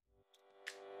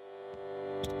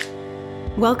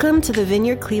Welcome to the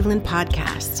Vineyard Cleveland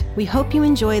podcast. We hope you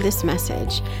enjoy this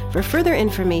message. For further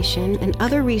information and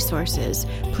other resources,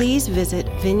 please visit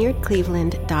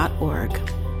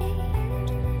vineyardcleveland.org.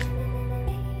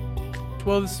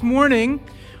 Well, this morning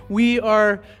we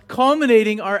are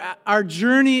culminating our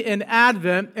journey in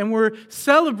Advent, and we're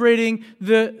celebrating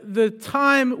the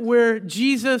time where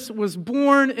Jesus was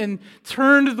born and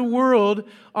turned the world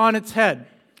on its head.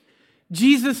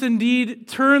 Jesus indeed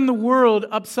turned the world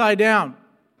upside down.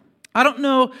 I don't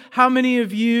know how many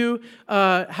of you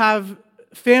have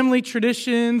family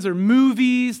traditions or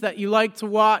movies that you like to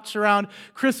watch around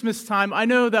Christmas time. I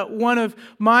know that one of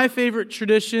my favorite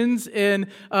traditions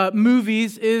in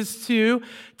movies is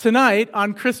tonight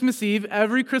on Christmas Eve,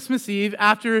 every Christmas Eve,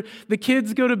 after the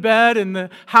kids go to bed and the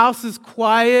house is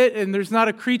quiet and there's not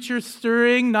a creature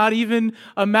stirring, not even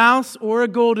a mouse or a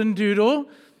golden doodle,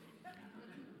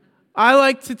 I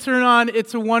like to turn on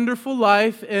It's a Wonderful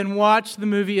Life and watch the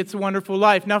movie It's a Wonderful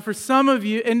Life. Now, for some of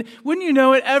you, and wouldn't you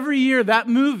know it, every year that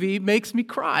movie makes me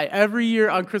cry. Every year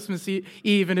on Christmas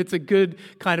Eve, and it's a good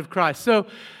kind of cry. So,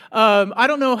 I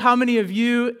don't know how many of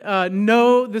you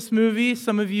know this movie.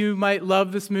 Some of you might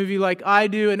love this movie like I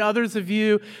do, and others of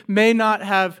you may not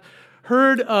have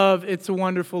heard of It's a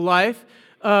Wonderful Life.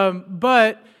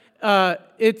 But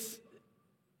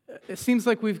it seems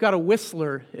like we've got a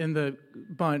whistler in the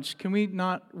bunch. Can we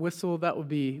not whistle? That would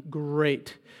be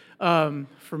great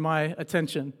for my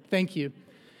attention. Thank you.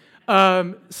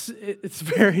 It's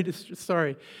very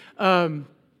sorry.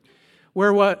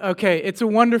 Okay, It's a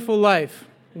Wonderful Life.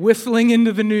 Whistling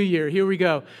into the new year. Here we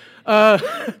go.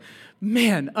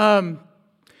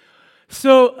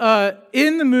 So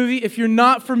in the movie, if you're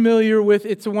not familiar with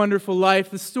It's a Wonderful Life,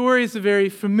 the story is a very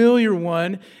familiar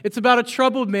one. It's about a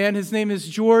troubled man. His name is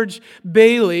George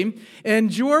Bailey. And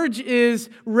George is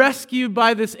rescued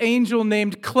by this angel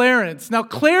named Clarence. Now,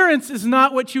 Clarence is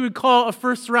not what you would call a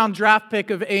first-round draft pick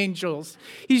of angels.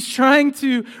 He's trying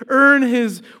to earn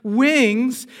his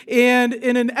wings, and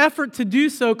in an effort to do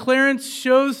so, Clarence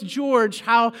shows George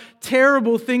how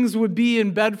terrible things would be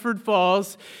in Bedford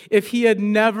Falls if he had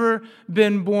never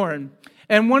been born.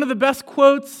 And one of the best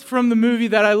quotes from the movie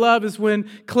that I love is when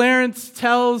Clarence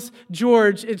tells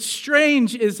George, "It's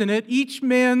strange, isn't it? Each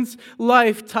man's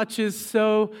life touches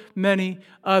so many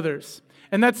others."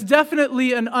 And that's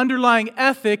definitely an underlying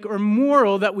ethic or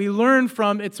moral that we learn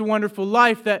from It's a Wonderful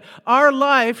Life, that our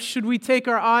life, should we take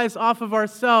our eyes off of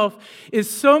ourselves, is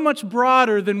so much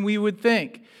broader than we would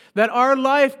think. That our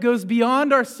life goes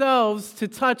beyond ourselves to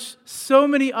touch so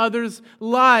many others'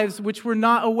 lives which we're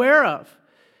not aware of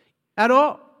at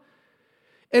all.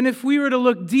 And if we were to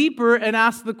look deeper and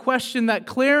ask the question that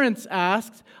Clarence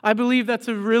asked, I believe that's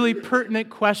a really pertinent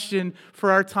question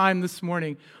for our time this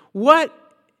morning. What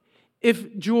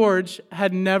if George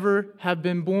had never have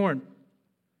been born?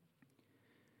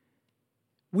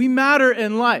 We matter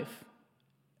in life.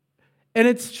 And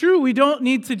it's true, we don't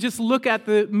need to just look at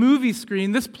the movie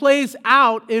screen. This plays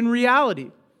out in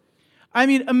reality. I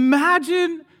mean,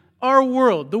 imagine our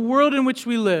world, the world in which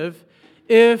we live,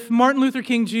 if Martin Luther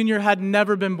King Jr. had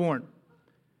never been born.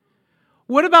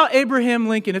 What about Abraham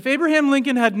Lincoln? If Abraham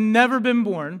Lincoln had never been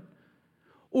born,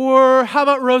 or how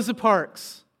about Rosa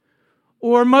Parks?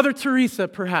 Or Mother Teresa,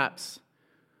 perhaps?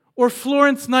 Or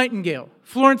Florence Nightingale.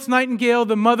 Florence Nightingale,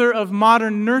 the mother of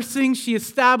modern nursing, she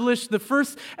established the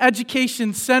first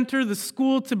education center, the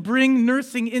school to bring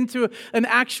nursing into an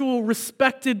actual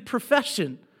respected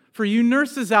profession. For you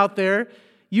nurses out there,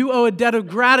 you owe a debt of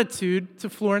gratitude to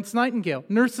Florence Nightingale.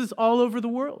 Nurses all over the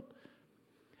world.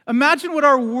 Imagine what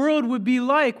our world would be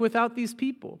like without these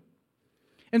people.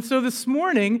 And so this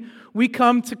morning, we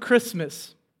come to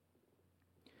Christmas.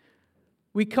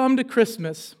 We come to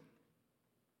Christmas.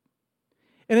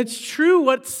 And it's true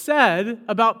what's said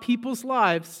about people's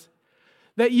lives,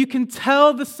 that you can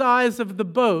tell the size of the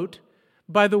boat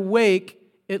by the wake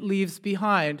it leaves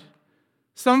behind.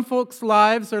 Some folks'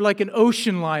 lives are like an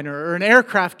ocean liner or an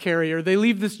aircraft carrier. They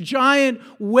leave this giant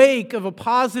wake of a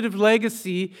positive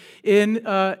legacy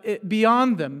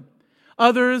beyond them.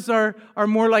 Others are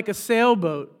more like a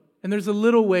sailboat, and there's a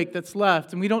little wake that's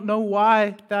left, and we don't know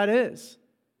why that is.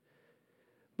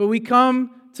 But we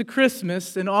come to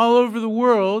Christmas, and all over the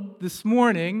world this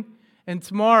morning and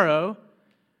tomorrow,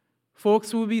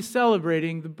 folks will be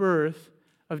celebrating the birth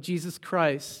of Jesus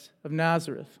Christ of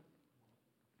Nazareth.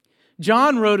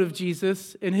 John wrote of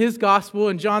Jesus in his gospel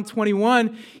in John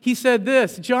 21. He said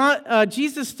this,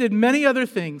 Jesus did many other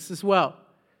things as well.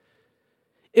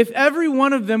 If every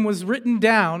one of them was written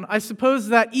down, I suppose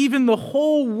that even the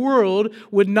whole world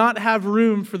would not have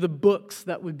room for the books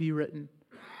that would be written.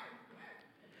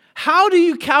 How do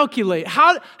you calculate?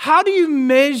 How do you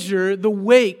measure the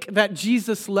wake that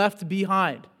Jesus left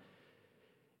behind?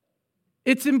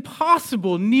 It's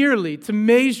impossible nearly to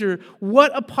measure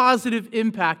what a positive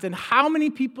impact and how many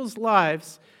people's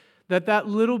lives that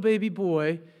little baby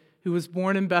boy who was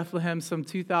born in Bethlehem some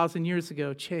 2,000 years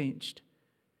ago changed.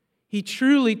 He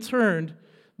truly turned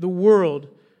the world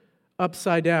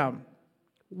upside down.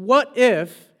 What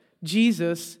if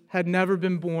Jesus had never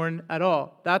been born at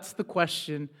all? That's the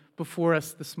question before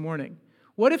us this morning.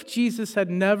 What if Jesus had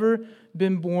never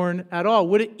been born at all?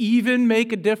 Would it even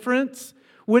make a difference?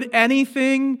 Would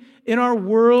anything in our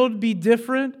world be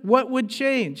different? What would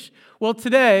change? Well,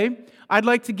 today, I'd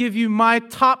like to give you my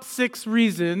top 6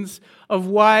 reasons of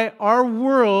why our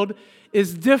world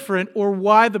is different or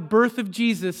why the birth of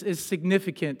Jesus is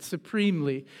significant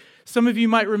supremely. Some of you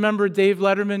might remember Dave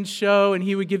Letterman's show, and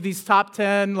he would give these top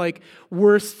 10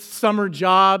 worst summer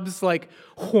jobs, like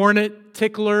hornet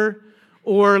tickler,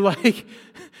 or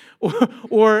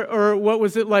or what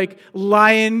was it, like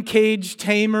lion cage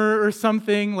tamer or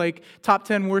something, like top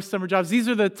 10 worst summer jobs. These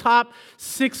are the top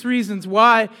 6 reasons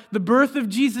why the birth of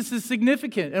Jesus is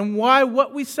significant and why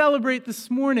what we celebrate this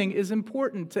morning is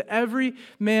important to every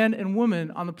man and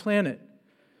woman on the planet.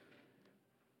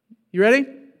 You ready?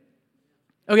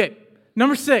 Okay,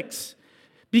 number 6.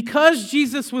 Because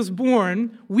Jesus was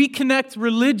born, we connect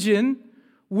religion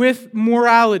with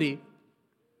morality.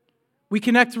 We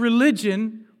connect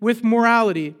religion with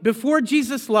morality. Before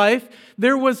Jesus' life,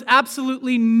 there was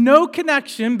absolutely no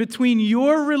connection between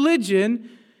your religion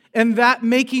and that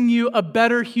making you a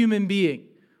better human being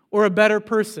or a better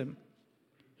person.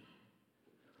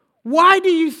 Why do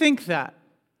you think that?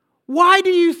 Why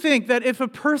do you think that if a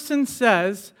person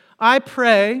says, I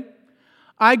pray,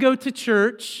 I go to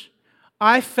church,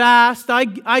 I fast,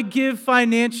 I give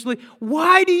financially,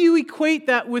 why do you equate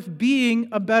that with being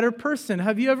a better person?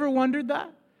 Have you ever wondered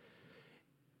that?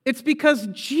 It's because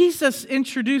Jesus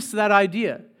introduced that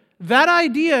idea. That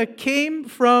idea came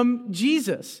from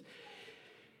Jesus.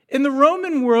 In the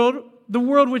Roman world, the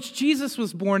world which Jesus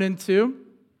was born into,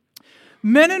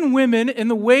 men and women, in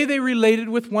the way they related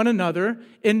with one another,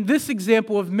 in this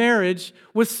example of marriage,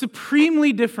 was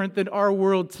supremely different than our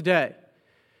world today.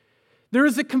 There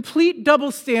is a complete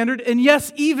double standard, and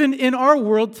yes, even in our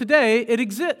world today, it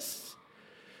exists.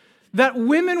 That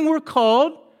women were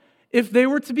called, if they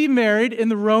were to be married in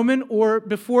the Roman or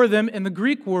before them in the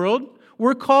Greek world,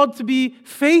 were called to be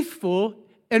faithful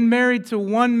and married to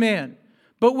one man.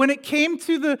 But when it came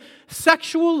to the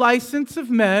sexual license of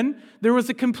men, there was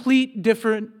a complete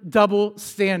different double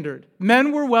standard.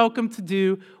 Men were welcome to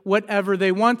do whatever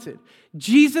they wanted.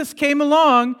 Jesus came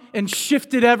along and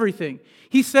shifted everything.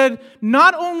 He said,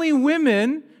 not only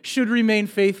women should remain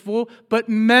faithful, but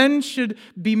men should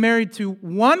be married to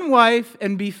one wife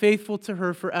and be faithful to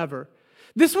her forever.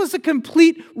 This was a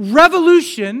complete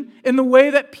revolution in the way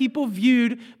that people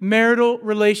viewed marital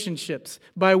relationships,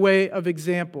 by way of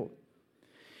example.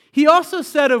 He also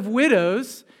said of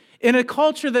widows, in a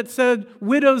culture that said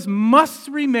widows must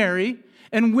remarry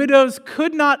and widows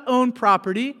could not own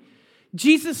property,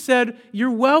 Jesus said,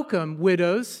 you're welcome,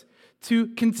 widows, to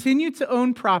continue to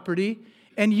own property,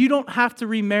 and you don't have to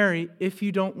remarry if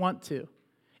you don't want to.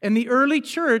 And the early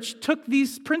church took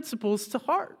these principles to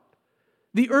heart.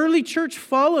 The early church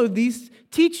followed these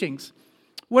teachings.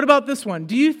 What about this one?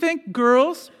 Do you think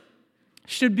girls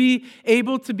should be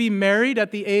able to be married at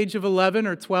the age of 11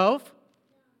 or 12?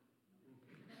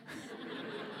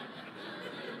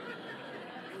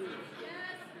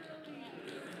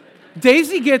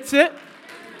 Daisy gets it.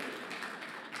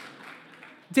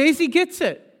 Daisy gets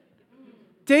it.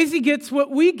 Daisy gets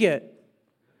what we get.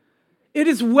 It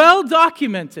is well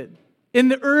documented in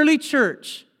the early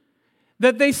church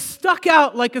that they stuck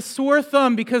out like a sore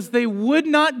thumb because they would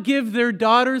not give their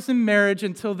daughters in marriage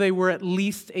until they were at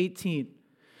least 18.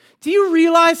 Do you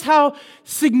realize how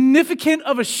significant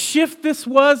of a shift this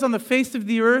was on the face of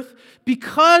the earth?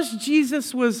 Because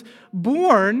Jesus was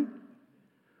born,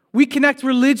 we connect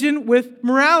religion with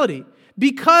morality.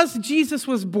 Because Jesus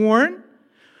was born,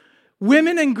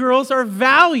 women and girls are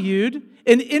valued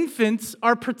and infants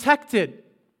are protected.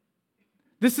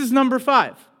 This is number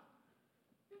 5.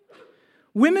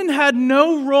 Women had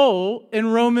no role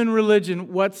in Roman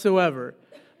religion whatsoever.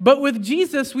 But with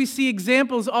Jesus, we see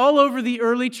examples all over the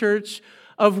early church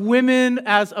of women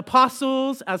as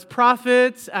apostles, as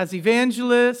prophets, as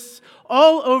evangelists,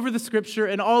 all over the scripture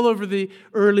and all over the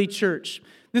early church.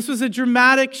 This was a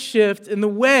dramatic shift in the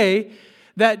way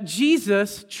that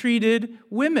Jesus treated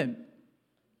women.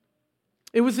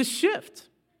 It was a shift.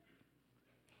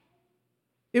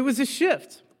 It was a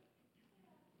shift.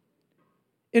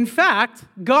 In fact,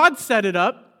 God set it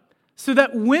up so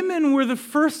that women were the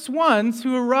first ones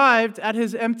who arrived at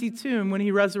his empty tomb when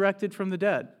he resurrected from the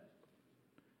dead.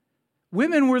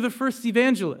 Women were the first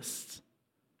evangelists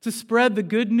to spread the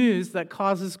good news that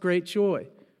causes great joy.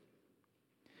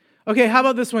 Okay, how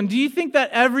about this one? Do you think that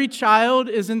every child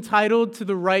is entitled to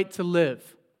the right to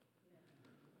live?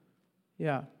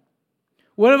 Yeah.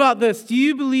 What about this? Do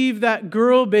you believe that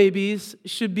girl babies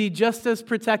should be just as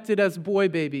protected as boy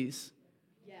babies?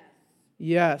 Yes.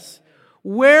 Yes.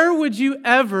 Where would you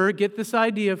ever get this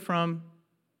idea from?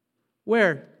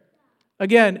 Where?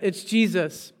 Again, it's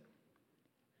Jesus.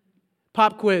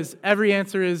 Pop quiz. Every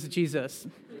answer is Jesus,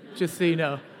 just so you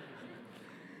know.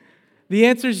 The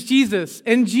answer is Jesus.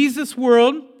 In Jesus'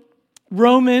 world,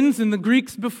 Romans and the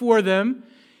Greeks before them,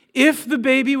 if the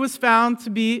baby was found to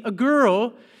be a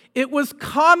girl, it was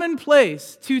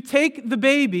commonplace to take the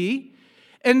baby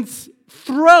and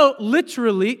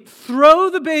literally throw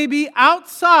the baby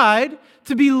outside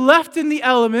to be left in the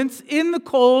elements, in the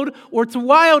cold, or to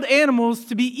wild animals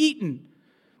to be eaten.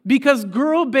 Because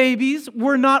girl babies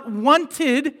were not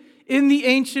wanted in the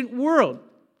ancient world.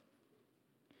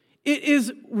 It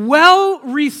is well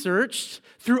researched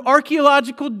through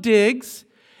archaeological digs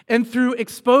and through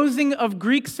exposing of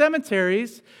Greek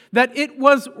cemeteries that it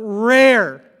was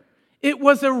rare. It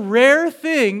was a rare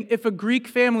thing if a Greek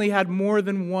family had more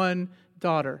than one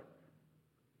daughter.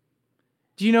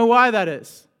 Do you know why that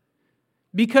is?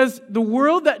 Because the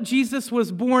world that Jesus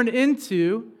was born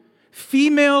into,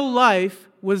 female life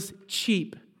was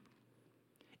cheap.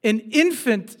 And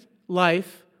infant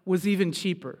life was even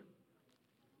cheaper.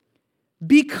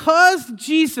 Because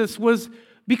Jesus was,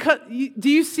 do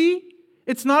you see?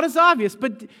 It's not as obvious,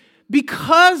 but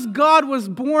because God was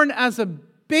born as a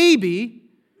baby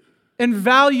and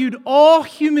valued all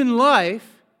human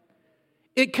life,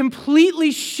 it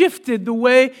completely shifted the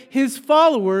way his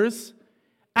followers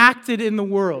acted in the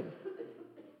world.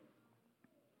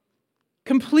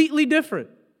 Completely different.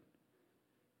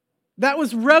 That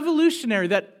was revolutionary,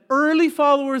 that early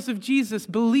followers of Jesus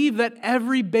believed that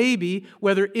every baby,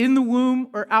 whether in the womb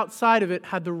or outside of it,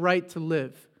 had the right to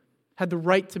live, had the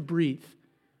right to breathe,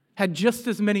 had just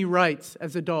as many rights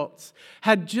as adults,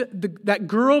 that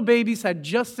girl babies had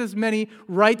just as many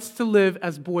rights to live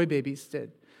as boy babies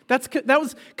did. That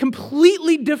was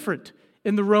completely different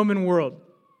in the Roman world.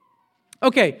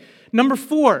 Okay, number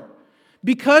 4.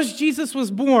 Because Jesus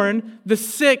was born, the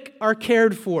sick are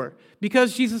cared for.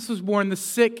 Because Jesus was born, the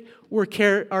sick are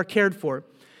cared for.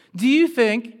 Do you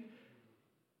think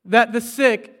that the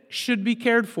sick should be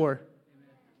cared for?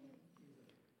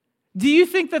 Do you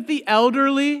think that the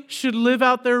elderly should live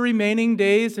out their remaining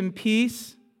days in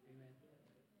peace?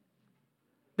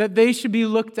 That they should be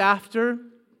looked after?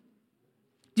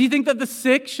 Do you think that the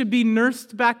sick should be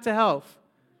nursed back to health?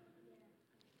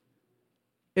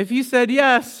 If you said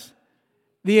yes,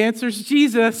 the answer is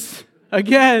Jesus.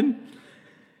 Again,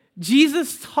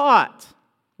 Jesus taught,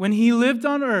 when he lived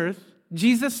on earth,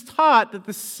 Jesus taught that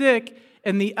the sick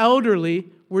and the elderly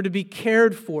were to be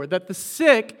cared for, that the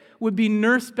sick would be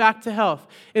nursed back to health.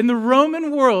 In the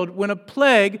Roman world, when a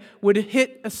plague would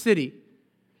hit a city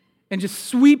and just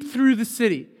sweep through the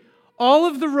city, all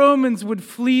of the Romans would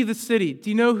flee the city. Do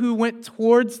you know who went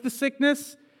towards the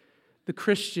sickness? The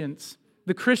Christians.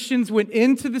 The Christians went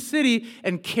into the city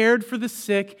and cared for the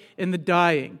sick and the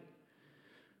dying.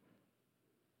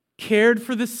 Cared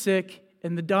for the sick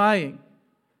and the dying.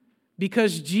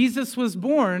 Because Jesus was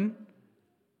born,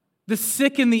 the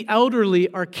sick and the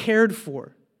elderly are cared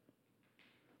for.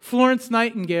 Florence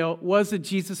Nightingale was a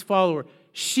Jesus follower.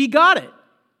 She got it.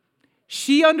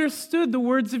 She understood the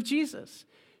words of Jesus.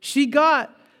 She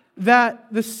got that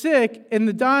the sick and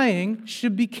the dying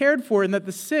should be cared for and that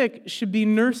the sick should be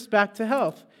nursed back to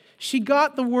health. She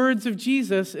got the words of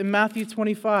Jesus in Matthew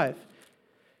 25.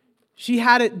 She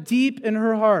had it deep in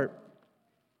her heart.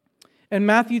 In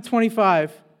Matthew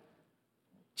 25,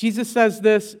 Jesus says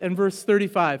this in verse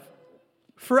 35.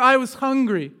 For I was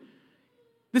hungry.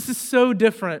 This is so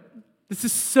different. This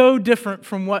is so different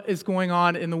from what is going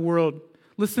on in the world.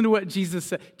 Listen to what Jesus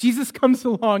said. Jesus comes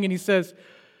along and he says,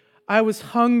 I was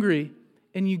hungry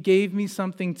and you gave me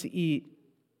something to eat.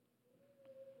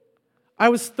 I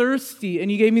was thirsty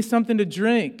and you gave me something to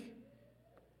drink.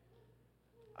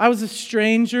 I was a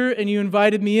stranger and you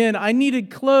invited me in. I needed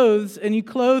clothes and you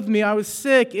clothed me. I was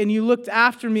sick and you looked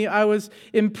after me. I was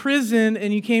in prison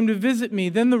and you came to visit me.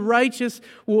 Then the righteous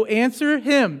will answer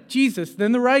him, Jesus,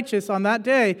 then the righteous on that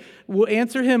day will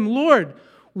answer him, Lord,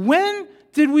 when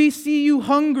did we see you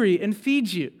hungry and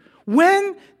feed you?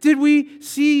 When did we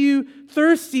see you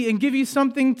thirsty and give you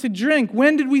something to drink?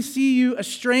 When did we see you a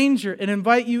stranger and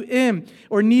invite you in,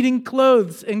 or needing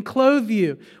clothes and clothe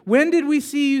you? When did we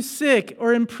see you sick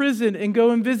or in prison and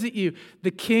go and visit you?"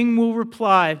 The king will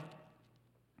reply,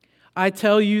 "I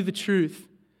tell you the truth.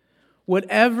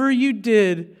 Whatever you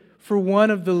did for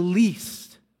one of the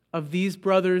least of these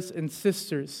brothers and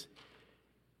sisters,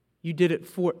 you did it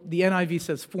for," the NIV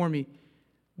says "for me."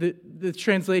 The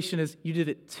translation is, "you did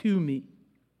it to me."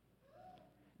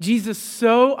 Jesus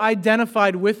so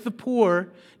identified with the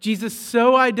poor, Jesus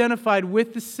so identified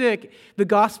with the sick, the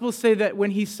Gospels say that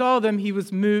when he saw them, he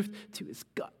was moved to his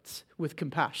guts with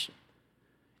compassion.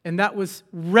 And that was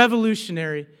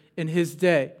revolutionary in his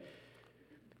day.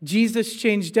 Jesus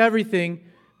changed everything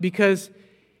because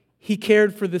he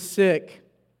cared for the sick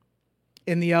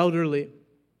and the elderly.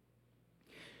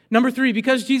 Number 3,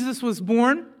 because Jesus was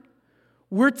born,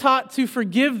 we're taught to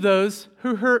forgive those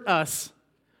who hurt us.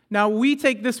 Now, we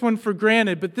take this one for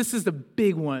granted, but this is the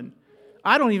big one.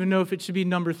 I don't even know if it should be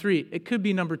number 3. It could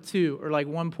be number 2 or like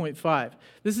 1.5.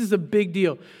 This is a big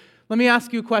deal. Let me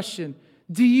ask you a question.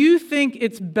 Do you think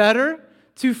it's better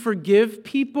to forgive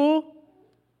people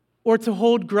or to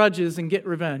hold grudges and get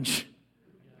revenge?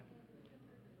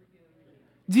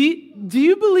 Do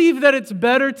you believe that it's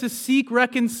better to seek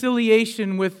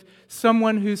reconciliation with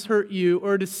someone who's hurt you,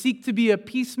 or to seek to be a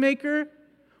peacemaker?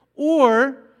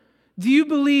 Or do you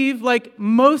believe, like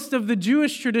most of the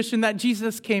Jewish tradition that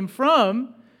Jesus came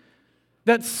from,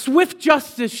 that swift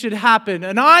justice should happen,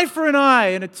 an eye for an eye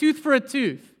and a tooth for a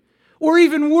tooth? Or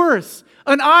even worse,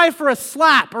 an eye for a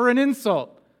slap or an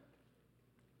insult?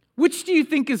 Which do you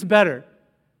think is better?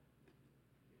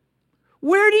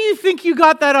 Where do you think you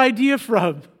got that idea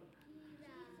from?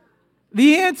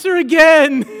 The answer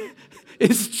again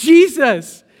is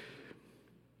Jesus.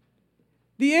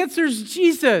 The answer is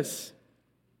Jesus.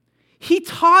 He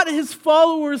taught his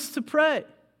followers to pray.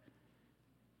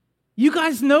 You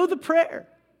guys know the prayer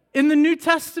in the New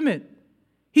Testament.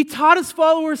 He taught his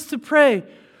followers to pray,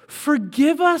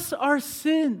 "Forgive us our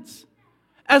sins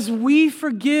as we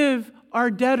forgive our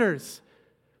debtors."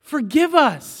 Forgive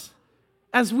us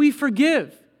as we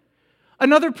forgive.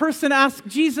 Another person asked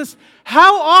Jesus,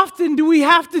 "How often do we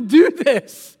have to do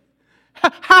this?"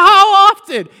 How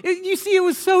often? You see, it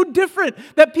was so different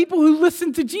that people who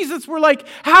listened to Jesus were like,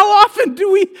 how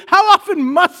often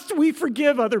must we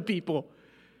forgive other people?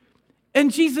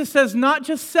 And Jesus says, not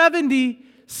just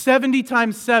 70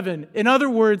 times 7. In other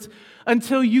words,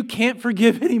 until you can't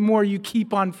forgive anymore, you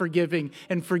keep on forgiving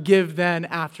and forgive then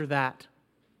after that.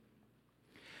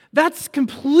 That's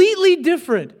completely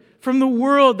different from the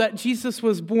world that Jesus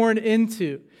was born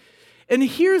into. And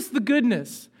here's the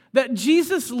goodness, that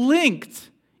Jesus linked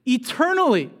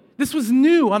eternally. This was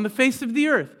new on the face of the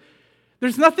earth.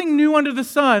 There's nothing new under the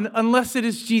sun unless it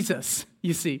is Jesus,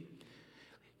 you see.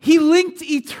 He linked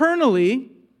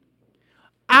eternally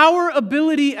our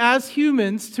ability as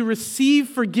humans to receive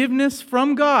forgiveness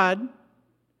from God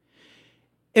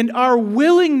and our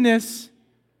willingness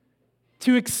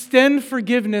to extend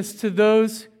forgiveness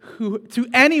to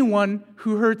anyone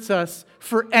who hurts us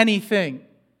for anything.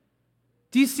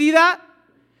 Do you see that?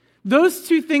 Those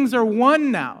two things are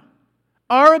one now.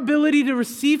 Our ability to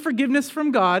receive forgiveness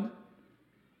from God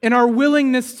and our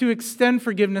willingness to extend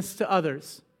forgiveness to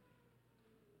others.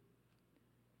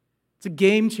 It's a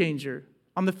game changer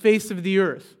on the face of the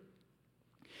earth.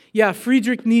 Yeah,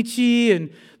 Friedrich Nietzsche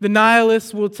and the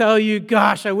nihilists will tell you,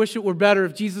 gosh, I wish it were better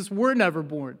if Jesus were never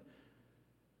born.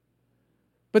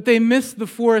 But they missed the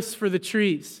forest for the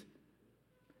trees.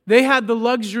 They had the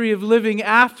luxury of living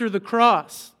after the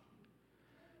cross.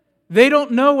 They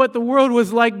don't know what the world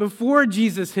was like before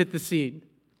Jesus hit the scene.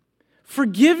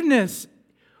 Forgiveness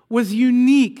was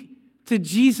unique to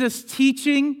Jesus'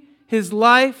 teaching, his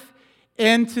life,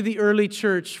 and to the early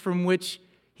church from which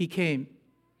he came.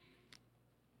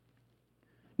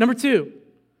 Number 2,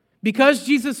 because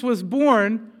Jesus was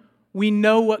born, we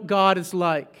know what God is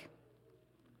like.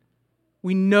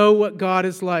 We know what God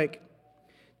is like.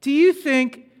 Do you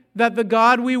think that the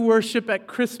God we worship at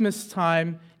Christmas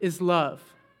time is love?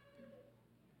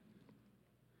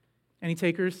 Any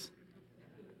takers?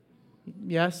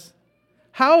 Yes?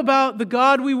 How about the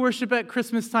God we worship at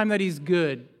Christmas time, that he's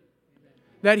good,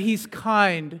 that he's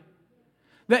kind,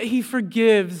 that he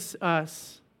forgives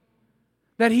us,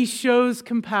 that he shows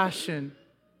compassion?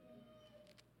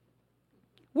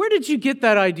 Where did you get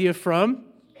that idea from?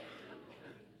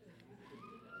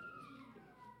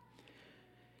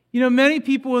 You know, many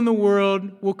people in the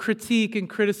world will critique and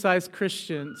criticize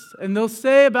Christians, and they'll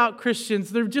say about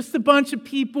Christians, they're just a bunch of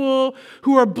people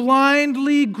who are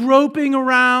blindly groping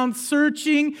around,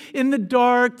 searching in the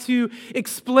dark to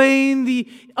explain the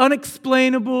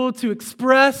unexplainable, to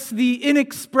express the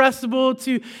inexpressible,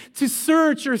 to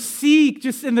search or seek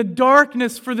just in the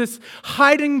darkness for this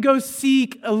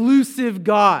hide-and-go-seek elusive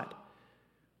God.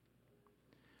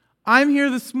 I'm here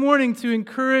this morning to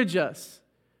encourage us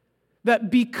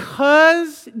that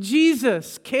because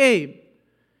Jesus came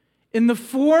in the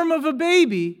form of a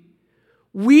baby,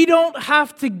 we don't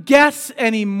have to guess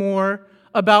anymore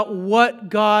about what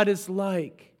God is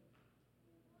like.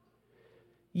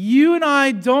 You and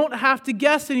I don't have to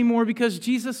guess anymore because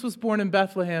Jesus was born in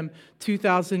Bethlehem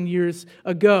 2,000 years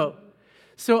ago.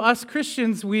 So us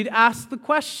Christians, we'd ask the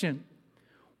question,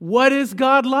 what is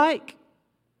God like?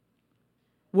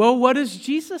 Well, what is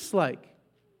Jesus like?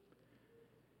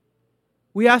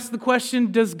 We ask the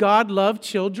question, does God love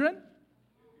children?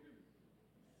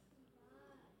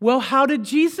 Well, how did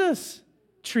Jesus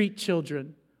treat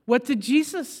children? What did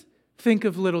Jesus think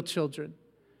of little children?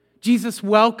 Jesus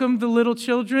welcomed the little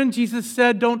children. Jesus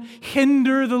said, don't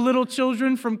hinder the little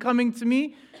children from coming to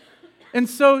me. And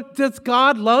so, does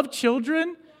God love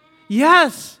children?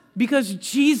 Yes, because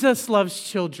Jesus loves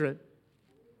children.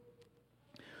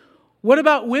 What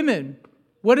about women?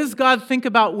 What does God think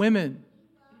about women?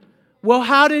 Well,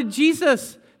 how did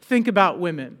Jesus think about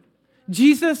women?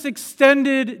 Jesus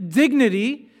extended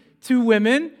dignity to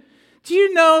women. Do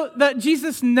you know that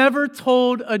Jesus never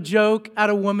told a joke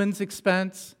at a woman's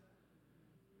expense?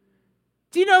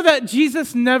 Do you know that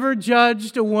Jesus never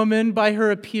judged a woman by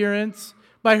her appearance,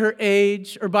 by her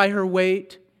age, or by her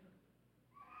weight?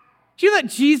 Do you know that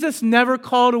Jesus never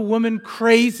called a woman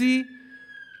crazy?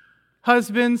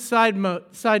 Husbands, side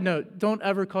note, don't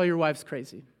ever call your wives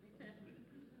crazy.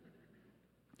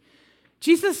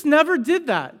 Jesus never did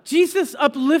that. Jesus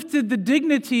uplifted the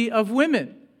dignity of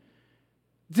women.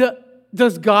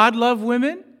 Does God love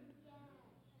women?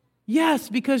 Yes,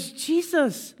 because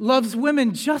Jesus loves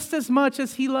women just as much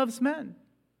as he loves men.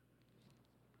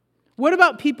 What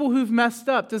about people who've messed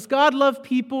up? Does God love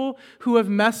people who have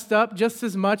messed up just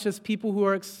as much as people who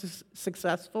are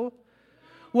successful?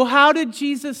 Well, how did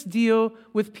Jesus deal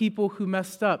with people who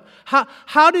messed up?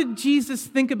 How did Jesus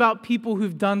think about people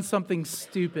who've done something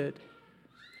stupid?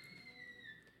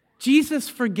 Jesus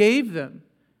forgave them.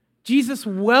 Jesus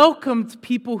welcomed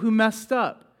people who messed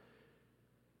up.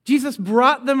 Jesus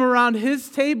brought them around his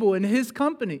table in his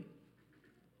company.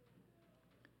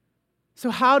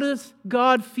 So how does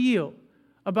God feel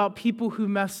about people who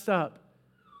messed up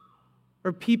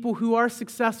or people who are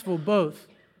successful, both?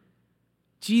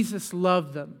 Jesus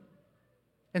loved them.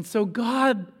 And so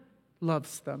God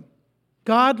loves them.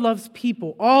 God loves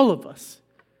people, all of us,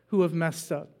 who have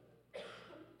messed up.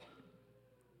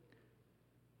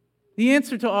 The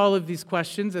answer to all of these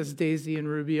questions, as Daisy and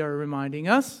Ruby are reminding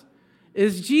us,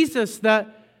 is Jesus,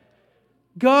 that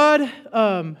God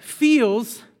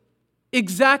feels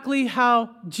exactly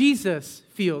how Jesus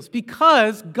feels,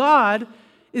 because God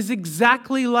is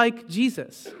exactly like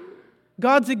Jesus.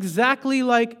 God's exactly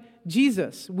like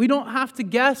Jesus. We don't have to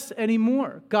guess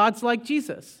anymore. God's like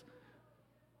Jesus.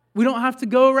 We don't have to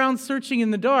go around searching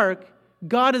in the dark.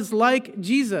 God is like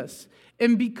Jesus.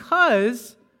 And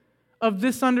because of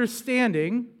this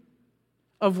understanding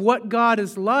of what God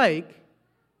is like,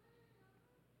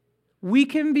 we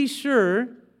can be sure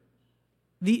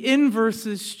the inverse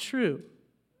is true.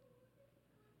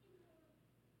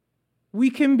 We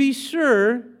can be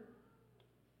sure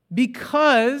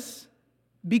because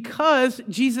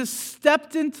Jesus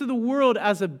stepped into the world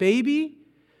as a baby,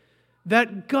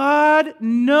 that God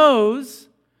knows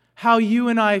how you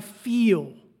and I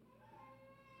feel.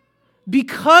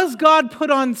 Because God put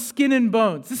on skin and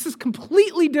bones. This is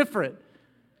completely different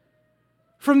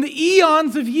from the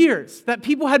eons of years that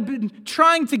people had been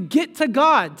trying to get to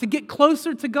God, to get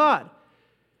closer to God.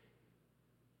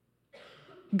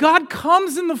 God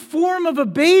comes in the form of a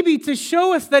baby to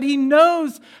show us that he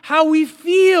knows how we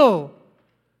feel.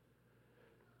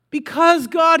 Because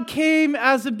God came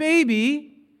as a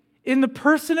baby in the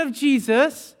person of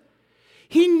Jesus,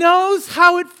 he knows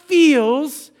how it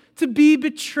feels to be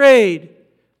betrayed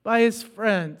by his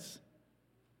friends.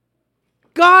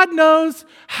 God knows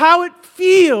how it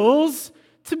feels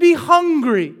to be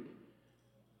hungry.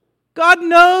 God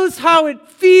knows how it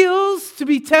feels to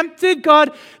be tempted.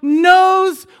 God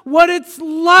knows what it's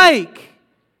like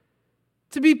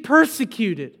to be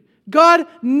persecuted. God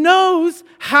knows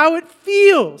how it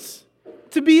feels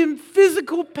to be in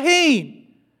physical pain.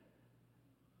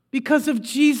 because of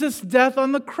Jesus' death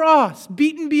on the cross,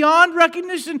 beaten beyond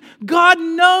recognition. God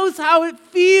knows how it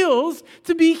feels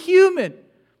to be human.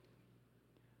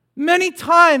 Many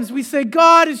times we say,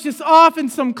 God is just off in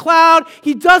some cloud.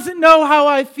 He doesn't know how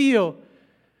I feel.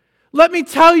 Let me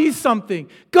tell you something.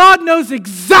 God knows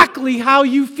exactly how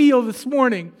you feel this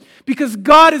morning because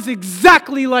God is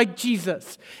exactly like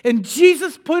Jesus. And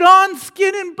Jesus put on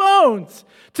skin and bones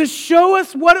to show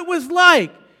us what it was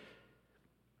like.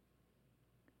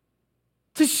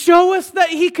 To show us that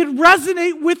He could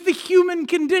resonate with the human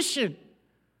condition.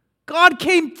 God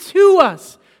came to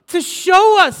us to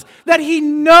show us that He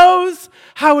knows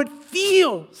how it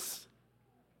feels.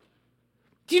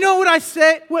 Do you know what I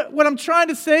say? What I'm trying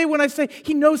to say when I say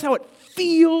He knows how it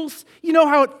feels? You know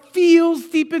how it feels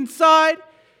deep inside?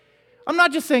 I'm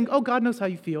not just saying, oh, God knows how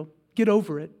you feel. Get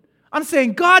over it. I'm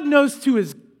saying God knows to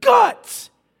His guts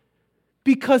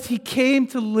because He came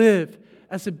to live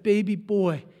as a baby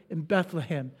boy in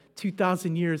Bethlehem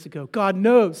 2,000 years ago. God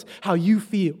knows how you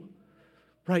feel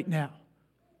right now.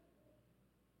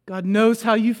 God knows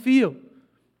how you feel.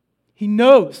 He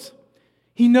knows.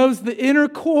 He knows the inner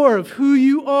core of who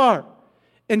you are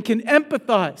and can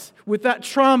empathize with that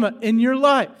trauma in your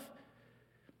life.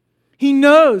 He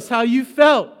knows how you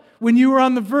felt when you were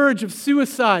on the verge of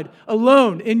suicide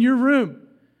alone in your room.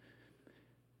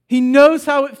 He knows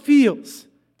how it feels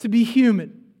to be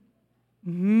human.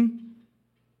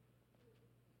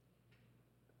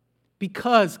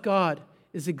 Because God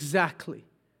is exactly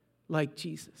like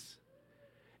Jesus.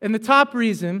 And the top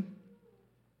reason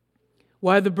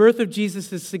why the birth of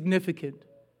Jesus is significant,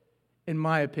 in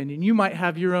my opinion, you might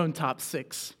have your own top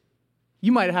 6.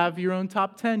 You might have your own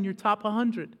top 10, your top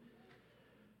 100.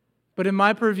 But in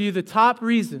my purview, the top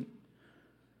reason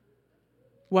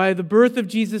why the birth of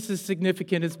Jesus is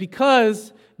significant is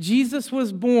because Jesus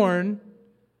was born,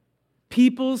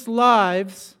 people's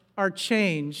lives are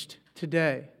changed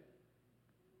today.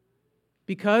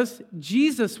 Because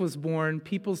Jesus was born,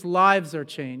 people's lives are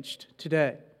changed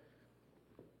today.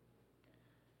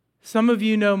 Some of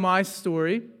you know my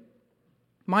story.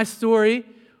 My story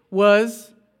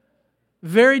was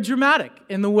very dramatic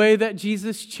in the way that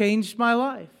Jesus changed my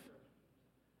life.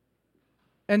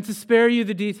 And to spare you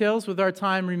the details with our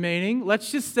time remaining,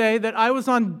 let's just say that I was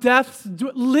on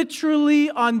literally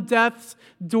on death's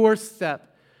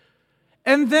doorstep.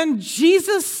 And then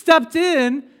Jesus stepped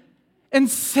in and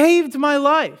saved my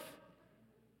life.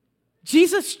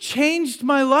 Jesus changed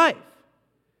my life.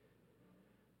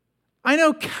 I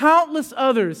know countless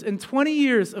others in 20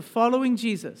 years of following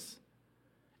Jesus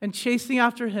and chasing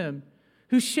after Him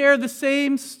who share the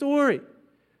same story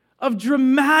of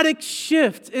dramatic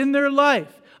shift in their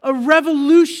life, a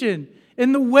revolution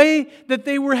in the way that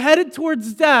they were headed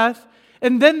towards death,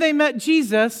 and then they met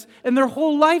Jesus and their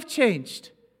whole life changed.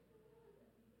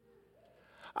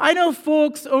 I know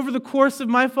folks over the course of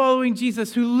my following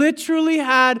Jesus who literally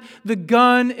had the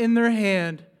gun in their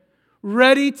hand,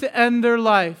 ready to end their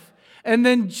life. And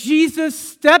then Jesus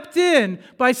stepped in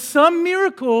by some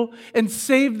miracle and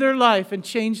saved their life and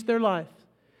changed their life.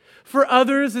 For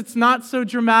others, it's not so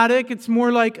dramatic. It's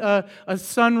more like a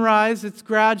sunrise. It's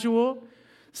gradual.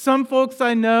 Some folks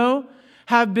I know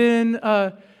have been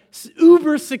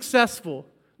uber successful.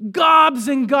 Gobs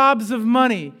and gobs of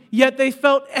money, yet they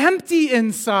felt empty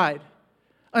inside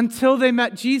until they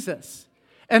met Jesus.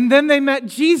 And then they met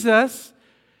Jesus,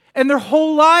 and their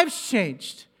whole lives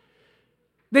changed.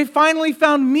 They finally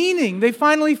found meaning. They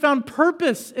finally found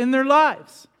purpose in their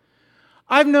lives.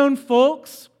 I've known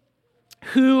folks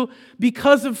who,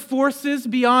 because of forces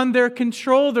beyond their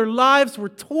control, their lives were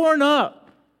torn up.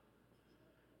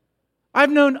 I've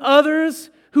known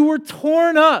others who were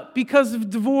torn up because of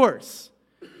divorce,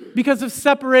 because of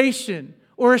separation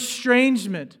or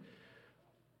estrangement.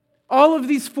 All of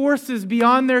these forces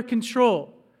beyond their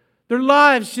control. Their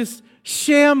lives just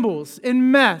shambles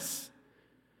and mess.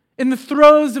 In the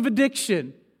throes of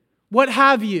addiction, what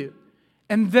have you.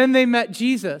 And then they met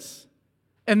Jesus,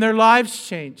 and their lives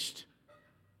changed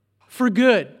for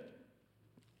good.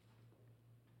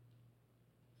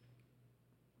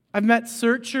 I've met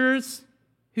searchers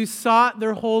who sought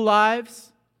their whole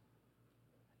lives,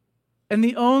 and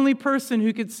the only person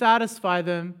who could satisfy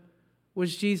them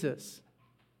was Jesus.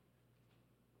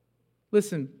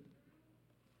 Listen,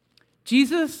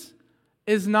 Jesus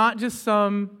is not just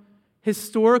some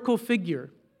historical figure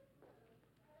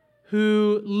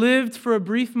who lived for a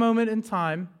brief moment in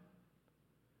time,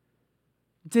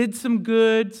 did some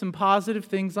good, some positive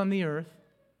things on the earth,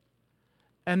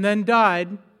 and then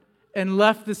died and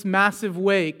left this massive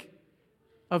wake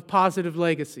of positive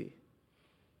legacy.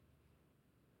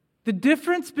 The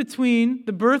difference between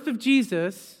the birth of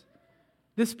Jesus,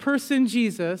 this person,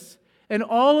 Jesus, and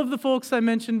all of the folks I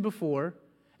mentioned before,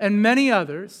 and many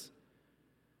others,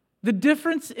 the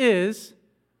difference is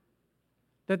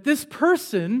that this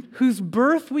person whose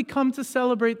birth we come to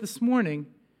celebrate this morning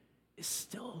is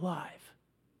still alive.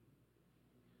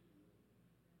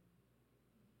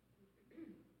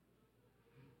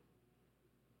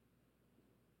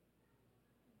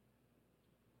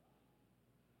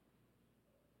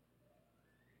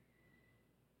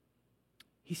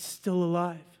 He's still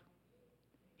alive.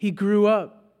 He grew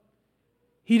up.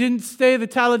 He didn't stay the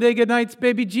Talladega Nights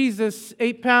baby Jesus,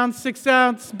 8 pounds, 6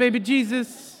 ounce baby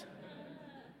Jesus.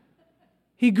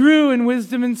 He grew in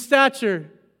wisdom and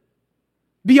stature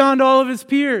beyond all of his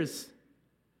peers.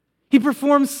 He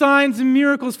performed signs and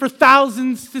miracles for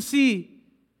thousands to see.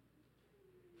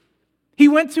 He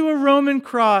went to a Roman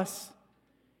cross.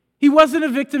 He wasn't a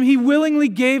victim. He willingly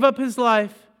gave up his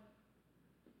life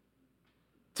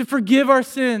to forgive our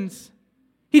sins.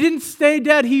 He didn't stay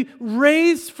dead. He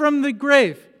raised from the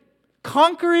grave,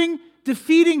 conquering,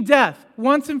 defeating death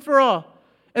once and for all.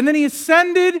 And then he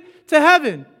ascended to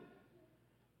heaven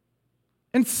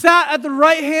and sat at the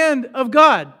right hand of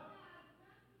God.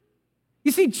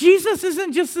 You see, Jesus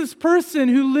isn't just this person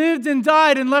who lived and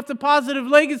died and left a positive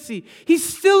legacy. He's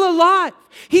still alive.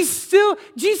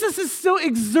 Jesus is still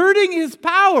exerting his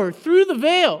power through the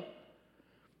veil.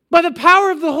 By the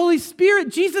power of the Holy Spirit,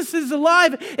 Jesus is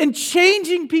alive and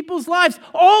changing people's lives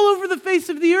all over the face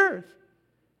of the earth.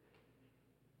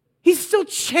 He's still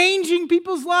changing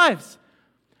people's lives.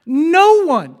 No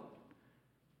one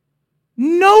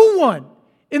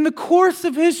in the course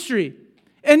of history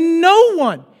and no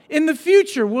one in the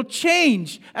future will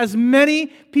change as many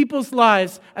people's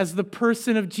lives as the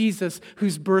person of Jesus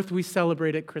whose birth we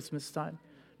celebrate at Christmas time.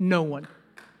 No one.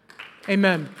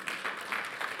 Amen.